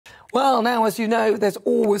Well, now, as you know, there's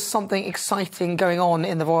always something exciting going on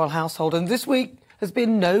in the royal household, and this week has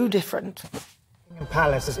been no different. The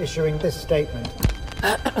Palace is issuing this statement.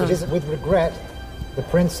 It is with regret the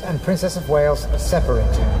Prince and Princess of Wales are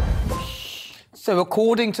separating. So,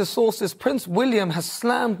 according to sources, Prince William has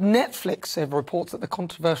slammed Netflix over reports that the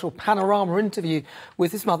controversial Panorama interview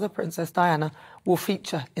with his mother, Princess Diana, will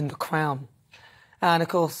feature in The Crown. And, of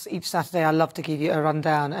course, each Saturday I love to give you a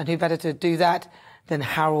rundown, and who better to do that than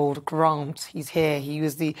Harold Grant. He's here. He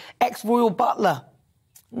was the ex-royal butler.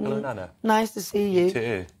 Hello, Nana. Nice to see you. You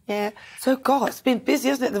too. Yeah. So, God, it's been busy,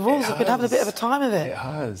 hasn't it? The royals have been having a bit of a time of it. It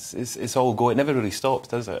has. It's all going. It never really stops,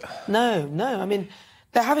 does it? No. I mean,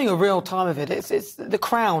 they're having a real time of it. It's The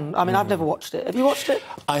Crown. I mean, I've never watched it. Have you watched it?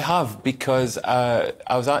 I have, because I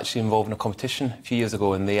was actually involved in a competition a few years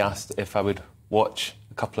ago, and they asked if I would watch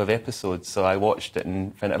a couple of episodes, so I watched it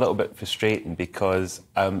and found it a little bit frustrating because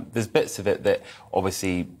there's bits of it that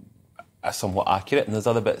obviously are somewhat accurate, and there's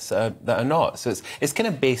other bits that are not. So it's kind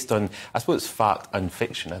of based on, I suppose, fact and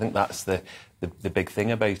fiction. I think that's the big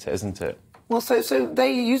thing about it, isn't it? Well, so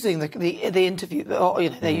they're using the interview, or,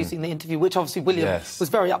 they're using the interview, which obviously William was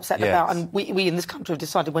very upset about, and we in this country have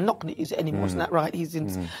decided we're not going to use it anymore. Isn't that right?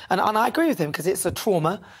 And I agree with him, because it's a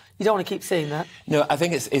trauma. You don't want to keep seeing that. No, I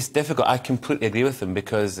think it's difficult. I completely agree with them,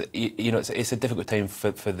 because it's a difficult time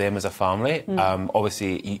for them as a family.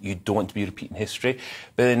 Obviously, you don't want to be repeating history,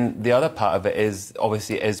 but then the other part of it is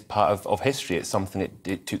obviously it is part of history. It's something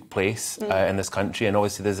that took place in this country, and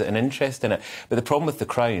obviously there's an interest in it. But the problem with The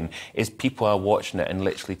Crown is people are watching it and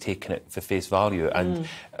literally taking it for face value. And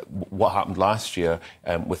what happened last year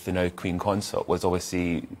with the now Queen Consort was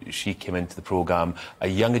obviously she came into the programme, a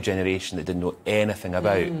younger generation that didn't know anything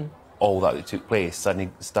about all that took place, suddenly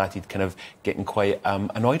started kind of getting quite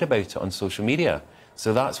annoyed about it on social media.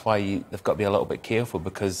 So that's why they've got to be a little bit careful,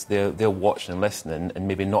 because they're watching and listening and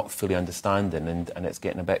maybe not fully understanding, and it's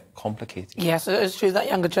getting a bit complicated. Yes, it's true. That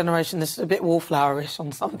younger generation is a bit wallflowerish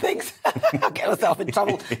on some things. I'll get myself in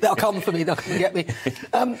trouble. They'll come for me. They'll come and get me.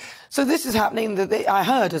 So this is happening. I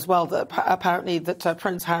heard as well that apparently that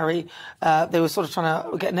Prince Harry, they were sort of trying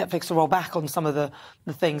to get Netflix to roll back on some of the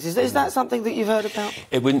things. Is that something that you've heard about?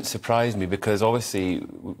 It wouldn't surprise me, because obviously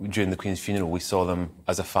during the Queen's funeral we saw them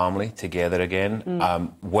as a family together again.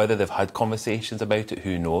 Whether they've had conversations about it,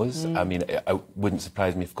 who knows? I mean, it wouldn't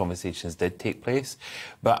surprise me if conversations did take place.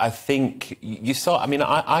 But I think you saw, I mean,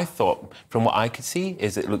 I thought, from what I could see,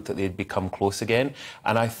 is it looked like they'd become close again.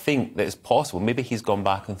 And I think that it's possible. Maybe he's gone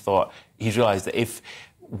back and thought, he's realised that if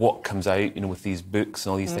what comes out, with these books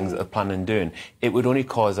and all these things that they're planning on doing, it would only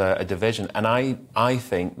cause a division. And I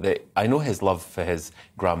think that, I know his love for his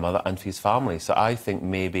grandmother and for his family, so I think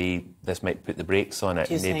maybe this might put the brakes on it,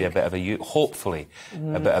 and maybe a bit of a hopefully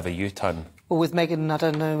a bit of a U-turn. Well, with Meghan, I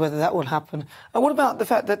don't know whether that will happen. And what about the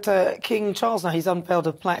fact that King Charles, now he's unveiled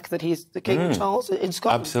a plaque that he's the King Charles in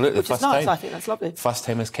Scotland? Absolutely. Which is nice, I think that's lovely. First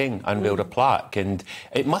time as king, unveiled a plaque. And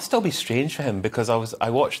it must still be strange for him, because I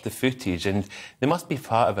watched the footage, and there must be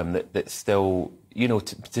part of him that's still,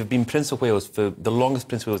 to have been Prince of Wales for the longest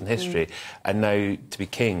Prince of Wales in history, and now to be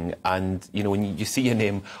king, and, when you see your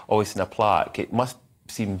name always in a plaque, it must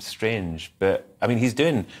seem strange. But, I mean, he's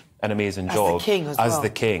doing an amazing job as the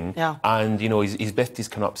king, yeah. And his birthday's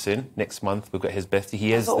coming up soon. Next month we've got his birthday.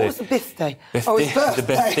 He is what's the birthday? Oh, his birthday. The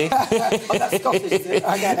birthday. Oh, that's Scottish, is it?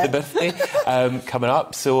 I get it. The birthday coming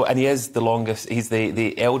up. So, and he is the longest. He's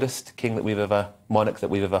the eldest king monarch that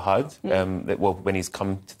we've ever had. When he's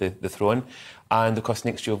come to the throne. And, of course,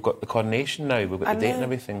 next year we've got the coronation now. We've got the date and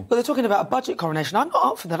everything. Well, they're talking about a budget coronation. I'm not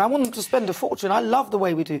up for that. I want them to spend a fortune. I love the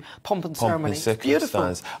way we do pomp and ceremony. It's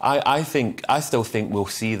beautiful. I still think we'll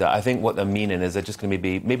see that. I think what they're meaning is they're just going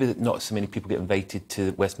to maybe not so many people get invited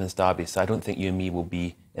to Westminster Abbey, so I don't think you and me will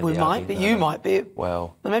be in the Abbey. We might, but you might be.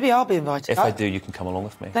 Well, maybe I'll be invited. If I do, you can come along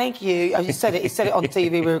with me. Thank you. You said it. You said it on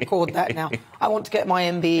TV. We record that now. I want to get my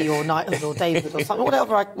MBE or knighthood or David or something.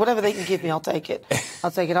 Whatever they can give me, I'll take it.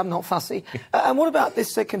 I'm not fussy. And what about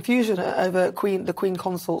this confusion over the Queen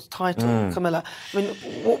Consort's title, Camilla? I mean,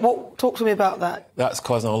 talk to me about that. That's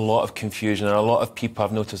causing a lot of confusion, and a lot of people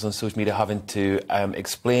I've noticed on social media having to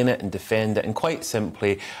explain it and defend it. And quite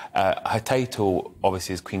simply, her title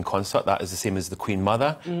obviously is Queen Consort. That is the same as the Queen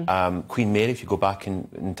Mother, Queen Mary, if you go back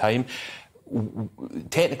in time.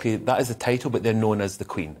 technically that is the title, but they're known as the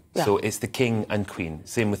Queen. Yeah. So it's the King and Queen.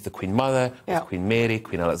 Same with the Queen Mother, with Queen Mary,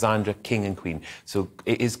 Queen Alexandra, King and Queen. So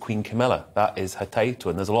it is Queen Camilla. That is her title.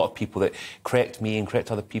 And there's a lot of people that correct me and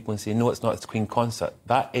correct other people and say, no, it's not, it's Queen Consort.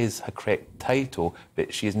 That is her correct title,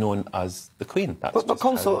 but she is known as the Queen. That's but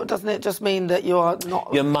consort, doesn't it just mean that you are not...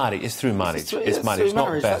 You're married. It's through marriage. It's marriage, through marriage.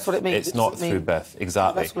 Not birth. That's what it means. It's not through birth.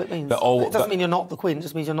 Exactly. That's what it means. But it doesn't mean you're not the Queen. It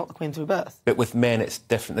just means you're not the Queen through birth. But with men, it's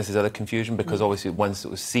different. This is other confusion because obviously once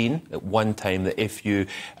it was seen at one time that if you,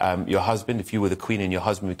 your husband, if you were the Queen and your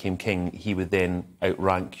husband became king, he would then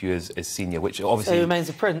outrank you as senior, which obviously... So he remains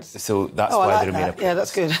a prince. So that's why they remain a prince. Yeah,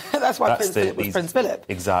 that's good. That's why Prince Philip was Prince Philip.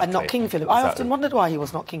 Exactly. And not King Philip. I often wondered why he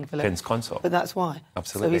was not King Philip. Prince Consort. But that's why.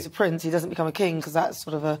 Absolutely. So he's a prince, he doesn't become a king because that's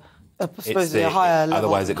sort of supposedly a higher level.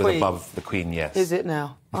 Otherwise it goes Queen. above the Queen, yes. Is it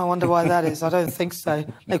now? I wonder why that is. I don't think so.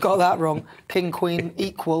 They've got that wrong. King, Queen,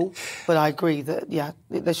 equal. But I agree that,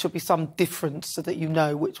 there should be some difference so that you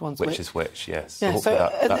know which one's which. Which is which, yes. Yeah, so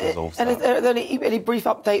that resolves that. And are there any brief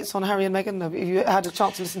updates on Harry and Meghan? Have you had a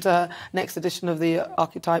chance to listen to her next edition of the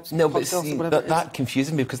Archetypes? No, but see, that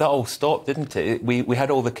confused me because that all stopped, didn't it? We had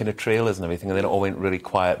all the kind of trailers and everything, and then it all went really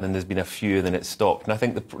quiet, and then there's been a few, and then it stopped. And I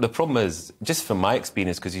think the problem is, just from my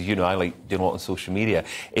experience, because you know I like doing a lot on social media,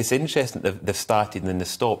 it's interesting that they've started and then they've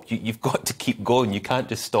stopped. You've got to keep going. You can't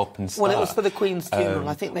just stop and start. Well, it was for the Queen's funeral.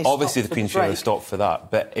 I think they obviously stopped the Queen's funeral stopped for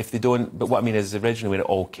that. But if they don't, but what I mean is originally when it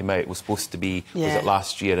all came out, it was supposed to be was it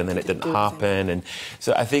last year, and then it didn't happen, and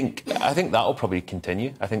so I think that'll probably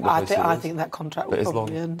continue. I think that contract will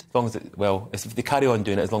probably end. As long as if they carry on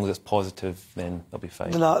doing it, as long as it's positive, then they'll be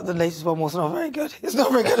fine. The latest one was not very good. It's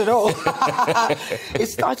not very good at all. I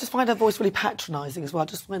just find her voice really patronising as well. I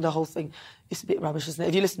just find the whole thing. It's a bit rubbish, isn't it?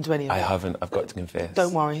 Have you listened to any of it? I haven't. I've got to confess.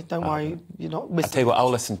 Don't worry. You're not missing. I'll tell you what. I'll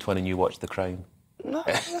listen to one and you watch The Crown. No,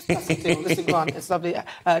 that's the deal. Listen, Grant, it's lovely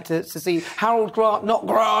to see Harold Grant, not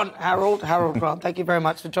Grant, Harold Grant. Thank you very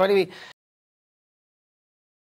much for joining me